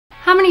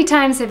How many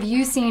times have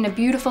you seen a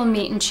beautiful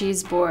meat and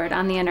cheese board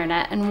on the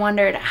internet and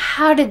wondered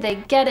how did they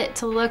get it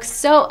to look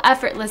so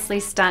effortlessly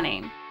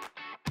stunning?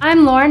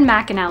 I'm Lauren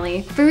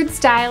McAnally, food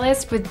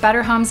stylist with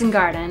Better Homes and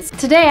Gardens.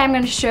 Today I'm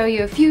going to show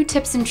you a few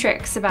tips and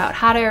tricks about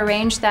how to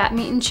arrange that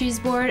meat and cheese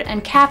board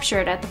and capture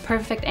it at the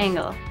perfect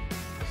angle.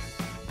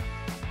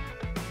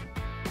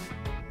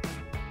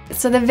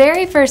 So the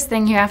very first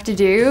thing you have to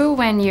do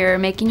when you're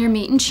making your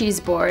meat and cheese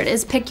board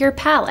is pick your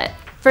palette.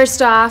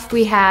 First off,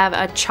 we have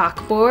a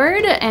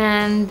chalkboard,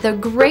 and the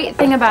great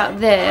thing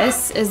about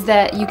this is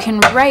that you can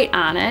write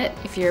on it.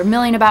 If you're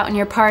milling about in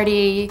your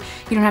party,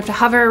 you don't have to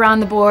hover around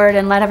the board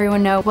and let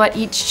everyone know what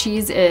each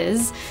cheese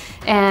is,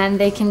 and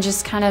they can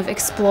just kind of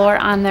explore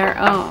on their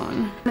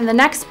own. And the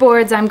next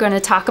boards I'm going to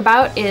talk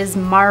about is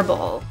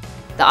marble.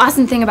 The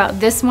awesome thing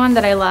about this one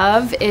that I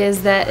love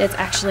is that it's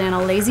actually on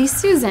a lazy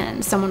Susan.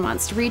 If someone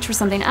wants to reach for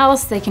something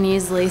else, they can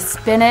easily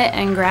spin it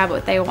and grab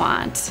what they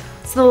want.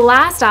 So the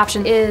last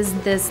option is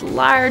this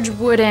large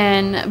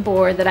wooden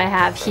board that I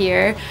have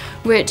here,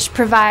 which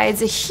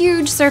provides a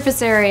huge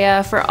surface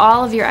area for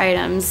all of your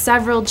items,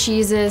 several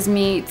cheeses,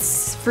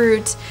 meats,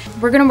 fruit.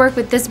 We're gonna work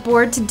with this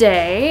board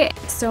today.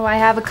 So I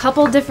have a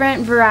couple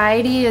different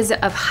varieties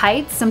of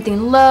heights,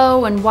 something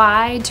low and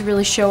wide to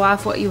really show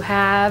off what you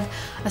have,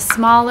 a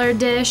smaller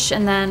dish,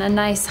 and then a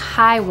nice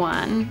high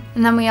one.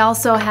 And then we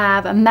also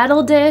have a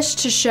metal dish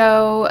to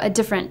show a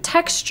different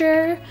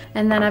texture.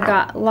 And then I've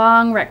got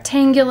long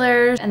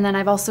rectangular, and then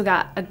I've also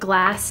got a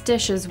glass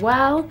dish as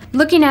well.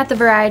 Looking at the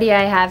variety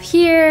I have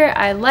here,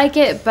 I like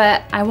it,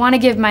 but I want to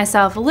give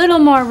myself a little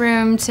more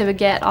room to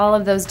get all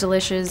of those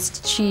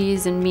delicious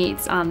cheese and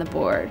meats on the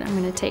board. I'm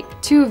gonna take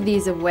two of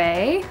these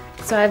away.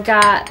 So I've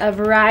got a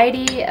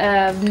variety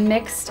of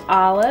mixed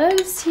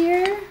olives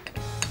here.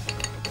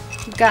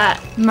 We've got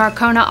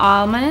Marcona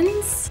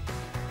almonds,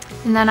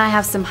 and then I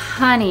have some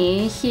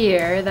honey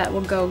here that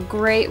will go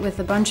great with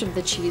a bunch of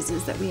the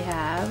cheeses that we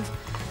have.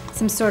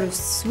 Some sort of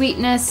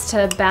sweetness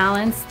to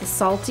balance the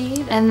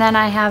salty, and then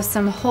I have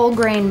some whole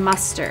grain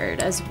mustard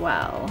as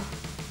well.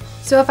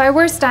 So if I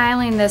were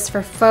styling this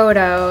for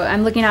photo,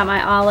 I'm looking at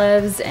my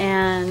olives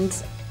and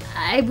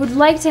I would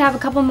like to have a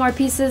couple more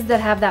pieces that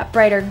have that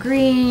brighter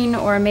green,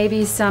 or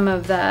maybe some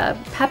of the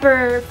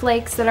pepper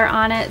flakes that are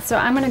on it. So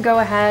I'm gonna go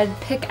ahead,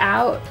 pick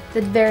out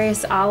the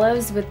various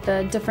olives with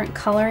the different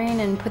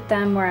coloring and put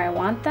them where I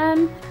want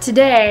them.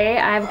 Today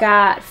I've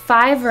got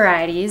 5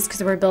 varieties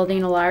because we're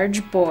building a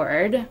large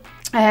board.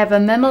 I have a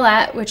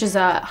mimolette, which is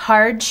a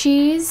hard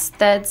cheese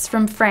that's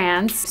from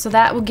France. So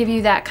that will give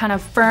you that kind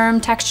of firm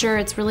texture.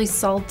 It's really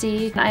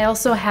salty. I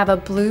also have a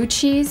blue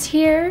cheese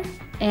here.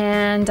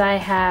 And I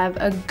have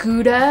a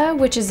Gouda,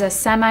 which is a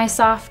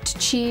semi-soft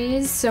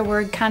cheese, so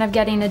we're kind of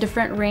getting a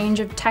different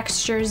range of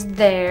textures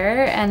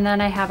there. And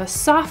then I have a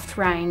soft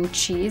rind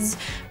cheese,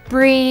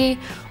 Brie,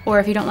 or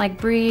if you don't like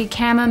Brie,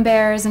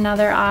 Camembert is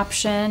another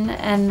option.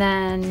 And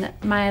then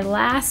my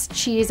last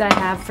cheese I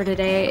have for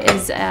today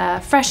is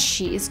a fresh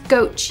cheese,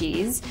 goat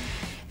cheese.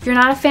 If you're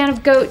not a fan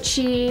of goat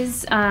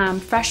cheese,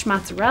 fresh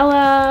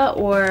mozzarella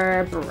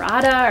or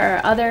burrata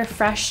or other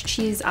fresh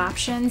cheese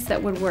options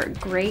that would work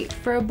great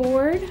for a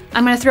board.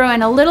 I'm gonna throw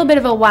in a little bit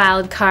of a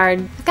wild card.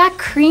 I've got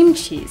cream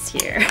cheese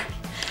here.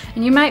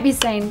 And you might be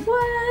saying,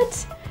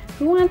 what?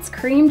 Who wants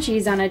cream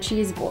cheese on a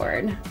cheese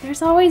board?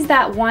 There's always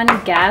that one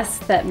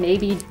guest that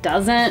maybe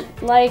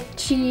doesn't like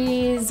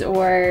cheese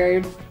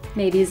or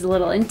maybe is a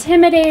little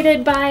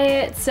intimidated by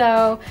it.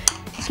 So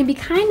it can be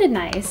kind of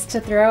nice to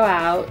throw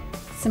out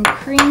some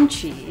cream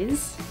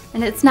cheese,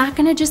 and it's not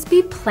gonna just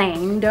be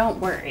plain, don't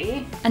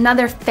worry.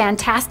 Another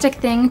fantastic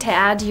thing to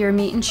add to your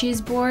meat and cheese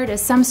board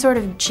is some sort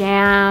of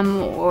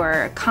jam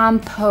or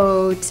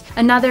compote,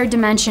 another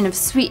dimension of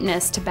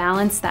sweetness to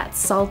balance that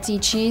salty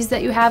cheese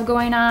that you have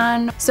going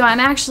on. So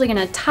I'm actually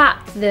gonna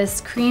top this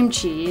cream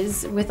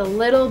cheese with a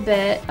little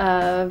bit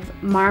of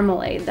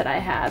marmalade that I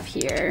have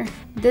here.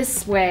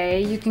 This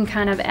way you can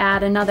kind of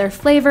add another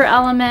flavor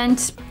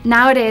element.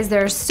 Nowadays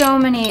there are so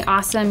many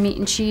awesome meat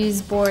and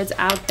cheese boards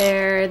out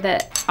there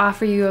that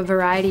offer you a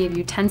variety of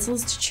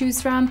utensils to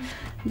choose from.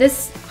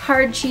 This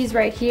hard cheese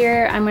right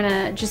here, I'm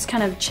gonna just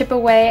kind of chip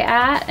away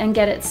at and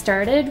get it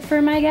started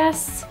for my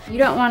guests. You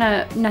don't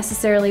wanna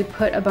necessarily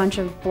put a bunch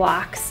of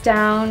blocks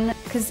down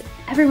because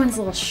everyone's a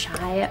little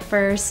shy at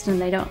first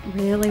and they don't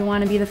really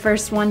wanna be the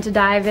first one to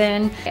dive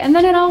in. And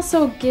then it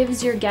also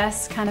gives your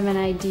guests kind of an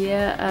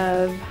idea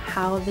of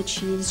how the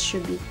cheese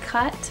should be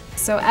cut.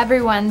 So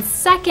everyone's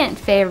second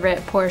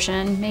favorite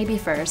portion, maybe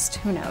first,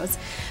 who knows.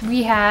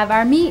 We have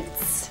our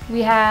meats.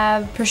 We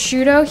have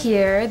prosciutto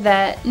here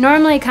that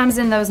normally comes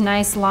in those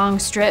nice long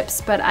strips,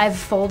 but I've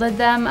folded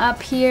them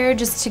up here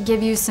just to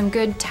give you some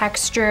good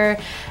texture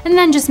and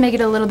then just make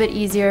it a little bit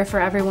easier for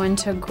everyone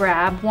to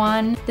grab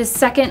one. The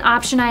second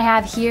option I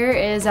have here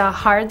is a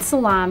hard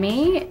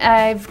salami.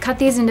 I've cut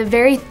these into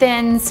very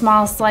thin,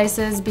 small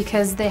slices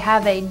because they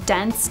have a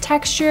dense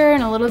texture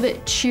and a little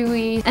bit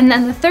chewy. And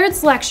then the third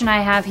selection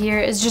I have here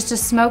is just a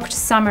smoked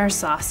summer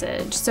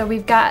sausage. So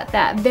we've got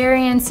that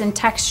variance in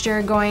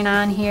texture going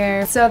on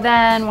here. So So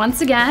then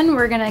once again,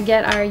 we're gonna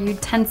get our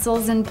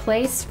utensils in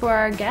place for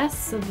our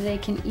guests so that they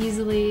can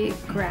easily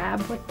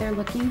grab what they're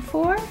looking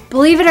for.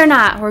 Believe it or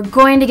not, we're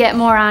going to get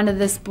more onto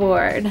this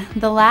board.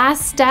 The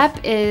last step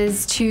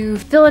is to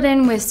fill it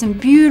in with some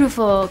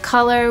beautiful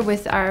color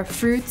with our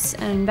fruits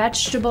and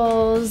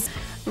vegetables.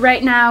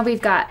 Right now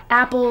we've got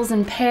apples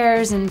and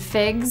pears and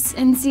figs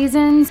in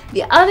season.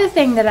 The other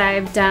thing that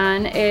I've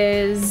done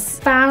is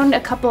found a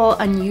couple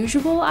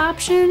unusual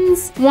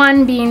options.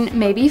 One being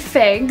maybe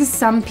figs.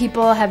 Some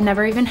people have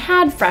never even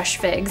had fresh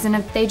figs, and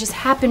if they just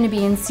happen to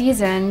be in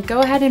season,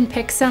 go ahead and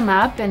pick some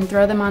up and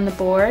throw them on the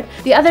board.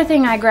 The other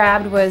thing I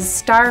grabbed was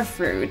star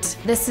fruit.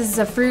 This is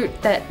a fruit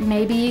that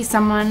maybe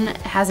someone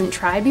hasn't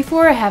tried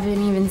before or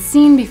haven't even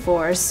seen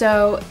before,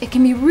 so it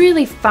can be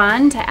really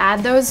fun to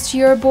add those to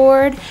your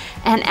board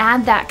and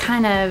add that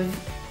kind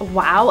of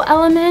wow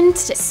element.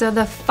 So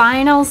the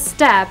final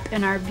step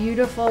in our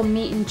beautiful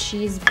meat and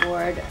cheese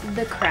board,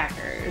 the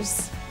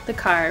crackers, the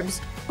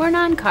carbs or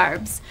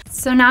non-carbs.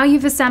 So now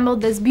you've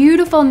assembled this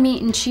beautiful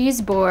meat and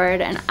cheese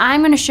board, and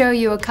I'm gonna show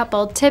you a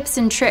couple tips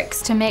and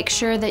tricks to make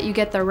sure that you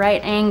get the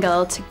right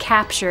angle to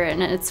capture it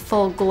in its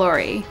full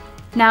glory.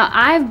 Now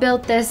I've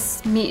built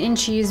this meat and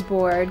cheese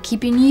board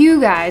keeping you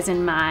guys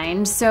in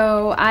mind,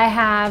 so I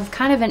have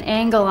kind of an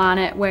angle on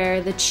it where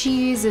the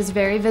cheese is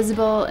very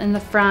visible in the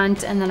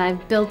front, and then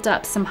I've built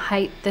up some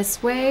height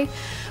this way,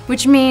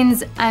 which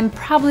means I'm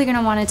probably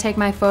gonna wanna take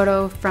my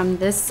photo from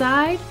this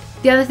side.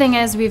 The other thing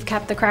is we've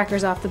kept the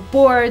crackers off the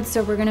board,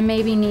 so we're gonna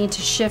maybe need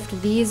to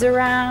shift these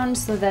around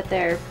so that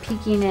they're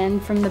peeking in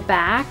from the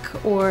back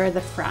or the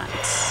front.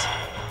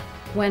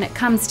 When it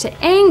comes to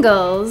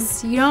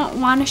angles, you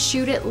don't want to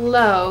shoot it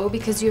low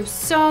because you have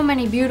so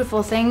many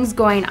beautiful things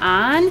going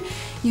on.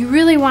 You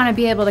really want to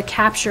be able to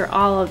capture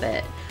all of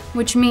it,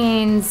 which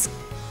means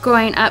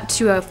going up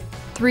to a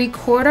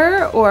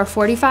 3/4 or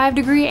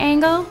 45-degree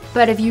angle.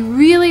 But if you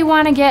really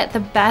want to get the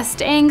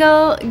best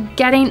angle,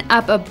 getting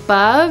up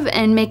above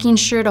and making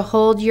sure to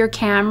hold your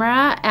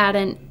camera at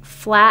a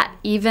flat,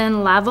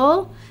 even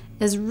level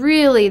is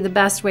really the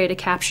best way to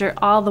capture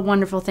all the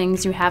wonderful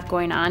things you have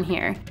going on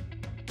here.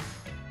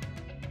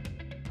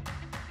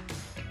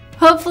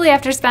 Hopefully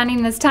after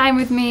spending this time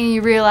with me,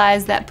 you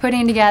realize that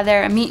putting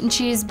together a meat and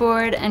cheese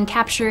board and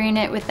capturing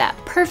it with that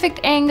perfect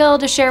angle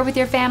to share with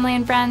your family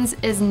and friends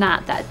is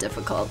not that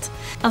difficult.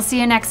 I'll see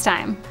you next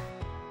time.